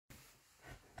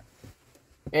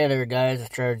Hey there, guys.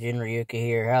 It's Charles and Ryuka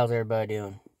here. How's everybody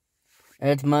doing?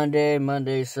 It's Monday.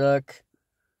 Mondays suck.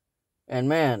 And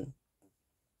man,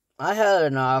 I had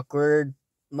an awkward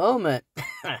moment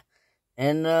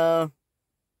in in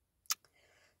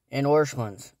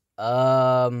Orscheln's.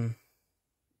 I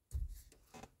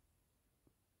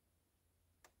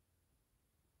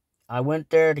went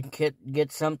there to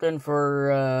get something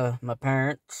for my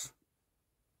parents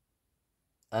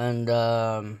and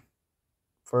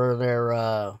for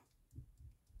their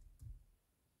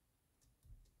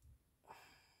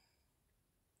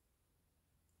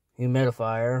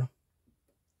humidifier.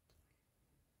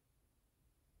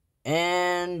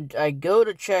 And I go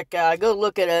to check out, I go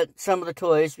look at some of the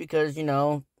toys because, I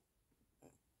know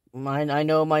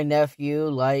my nephew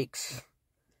likes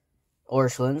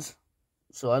Orscheln's.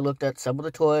 So I looked at some of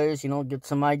the toys, get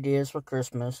some ideas for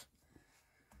Christmas.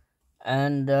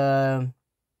 And,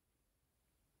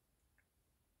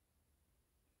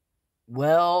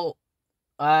 well,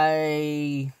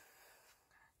 I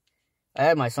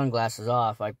had my sunglasses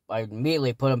off. I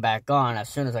immediately put them back on as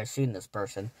soon as I seen this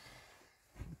person.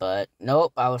 But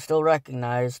nope, I was still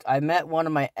recognized. I met one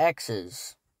of my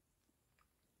exes.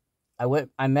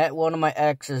 I met one of my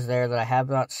exes there that I have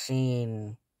not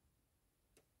seen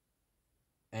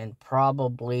in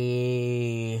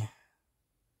probably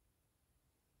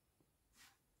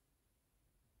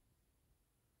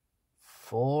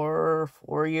 4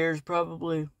 years,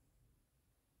 probably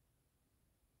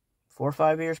 4 or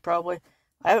 5 years, probably.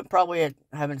 I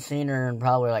haven't seen her in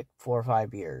probably like 4 or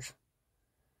 5 years.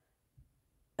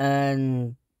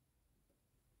 And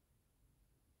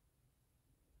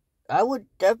I would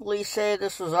definitely say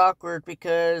this was awkward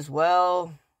because,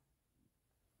 well,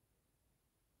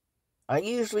 I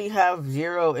usually have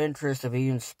zero interest of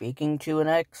even speaking to an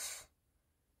ex,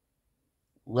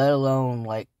 let alone,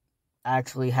 like,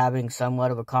 actually having somewhat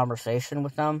of a conversation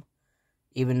with them,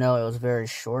 even though it was very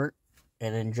short,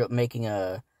 and then making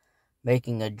a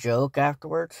joke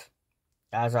afterwards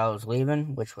as I was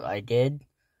leaving, which I did,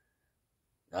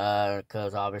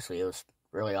 because obviously it was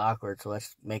really awkward, so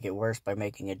let's make it worse by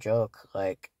making a joke,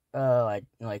 like, oh, I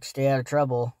stay out of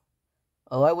trouble.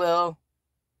 Oh, I will.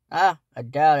 I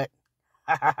doubt it.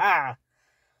 Ha ha ha.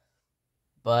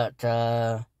 But,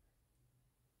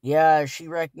 yeah, she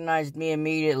recognized me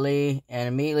immediately, and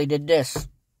immediately did this.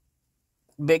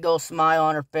 Big old smile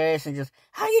on her face, and just,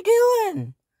 how you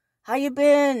doing? How you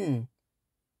been?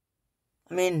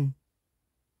 I mean,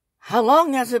 how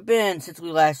long has it been since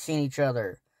we last seen each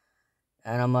other?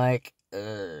 And I'm like,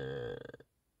 I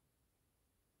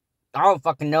don't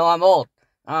fucking know, I'm old.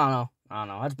 I don't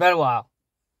know, it's been a while.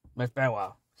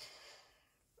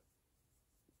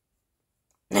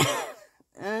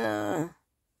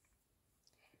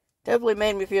 Definitely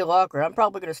made me feel awkward. I'm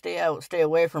probably gonna stay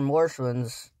away from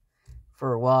Orscheln's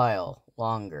for a while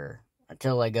longer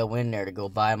until I go in there to go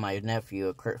buy my nephew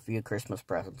a few Christmas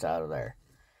presents out of there.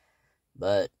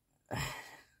 But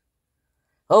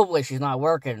hopefully she's not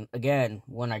working again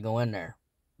when I go in there.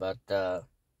 But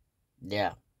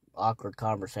yeah, awkward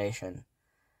conversation.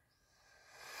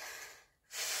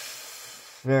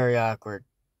 Very awkward.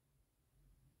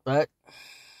 But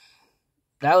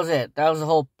that was it. That was the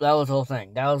whole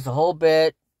thing. That was the whole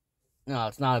bit. No,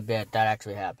 it's not a bit. That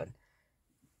actually happened.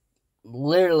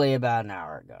 Literally about an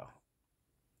hour ago.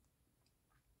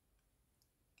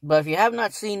 But if you have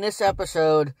not seen this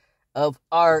episode of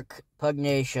Arc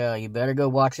Pugnacia, you better go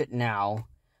watch it now.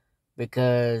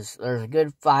 Because there's a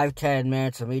good 5-10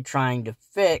 minutes of me trying to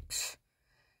fix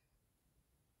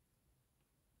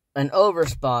an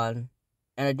overspawn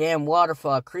and a damn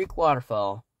creek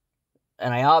waterfall.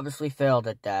 And I obviously failed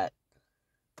at that.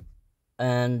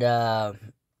 And,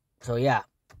 so yeah.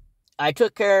 I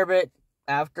took care of it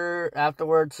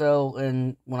afterwards, so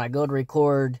when I go to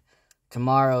record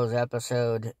tomorrow's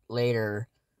episode later,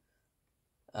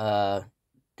 that'll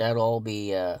all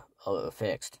be,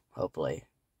 fixed, hopefully.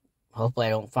 Hopefully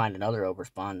I don't find another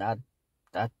overspawn.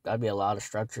 That'd be a lot of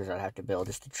structures I'd have to build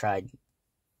just to try and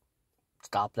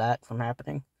stop that from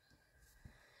happening.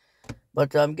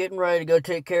 But I'm getting ready to go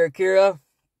take care of Kira.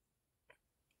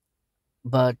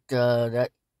 But that's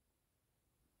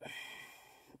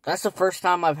the first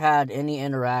time I've had any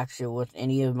interaction with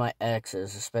any of my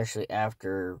exes, especially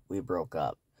after we broke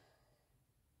up.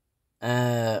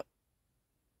 How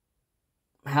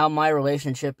my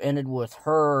relationship ended with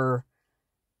her,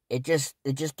 it just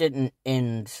didn't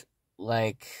end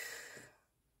like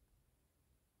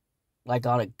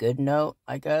on a good note,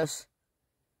 I guess.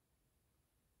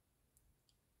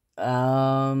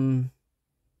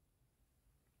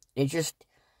 It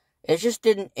just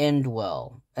didn't end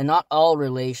well. And not all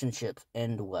relationships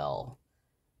end well.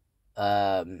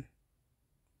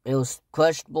 It was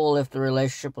questionable if the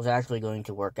relationship was actually going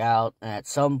to work out, and at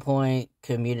some point,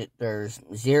 there's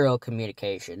zero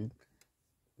communication.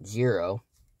 Zero.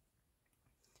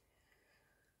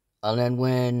 And then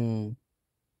when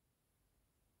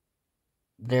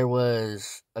there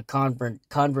was a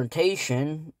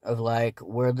confrontation of, like,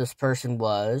 where this person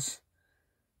was,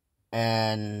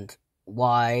 and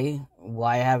why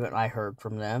haven't I heard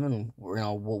from them, and,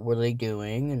 what were they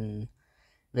doing, and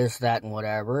this, that, and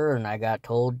whatever, and I got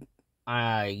told,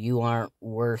 you aren't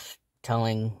worth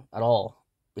telling at all,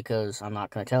 because I'm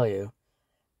not going to tell you.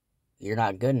 You're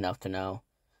not good enough to know.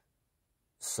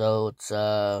 So it's,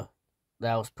 that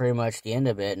was pretty much the end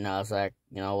of it, and I was like,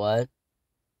 you know what?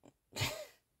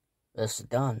 This is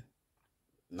done.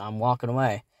 I'm walking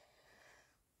away.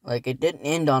 Like, it didn't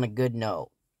end on a good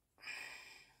note.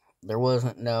 There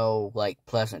wasn't no, like,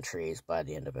 pleasantries by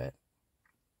the end of it.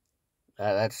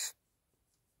 That's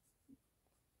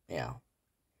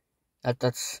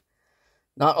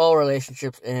not all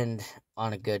relationships end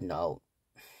on a good note,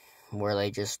 where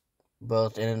they just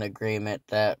both in an agreement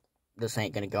that this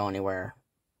ain't gonna go anywhere.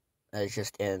 It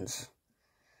just ends.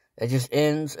 It just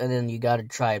ends, and then you gotta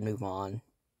try and move on.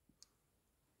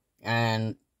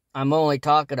 And I'm only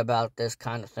talking about this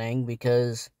kind of thing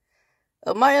because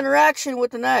of my interaction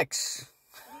with an ex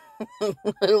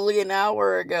literally an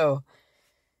hour ago.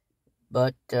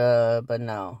 But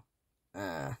no.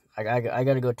 I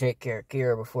gotta go take care of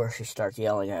Kira before she starts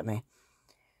yelling at me.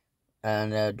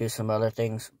 And do some other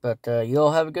things. But you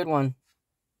all have a good one.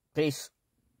 Peace.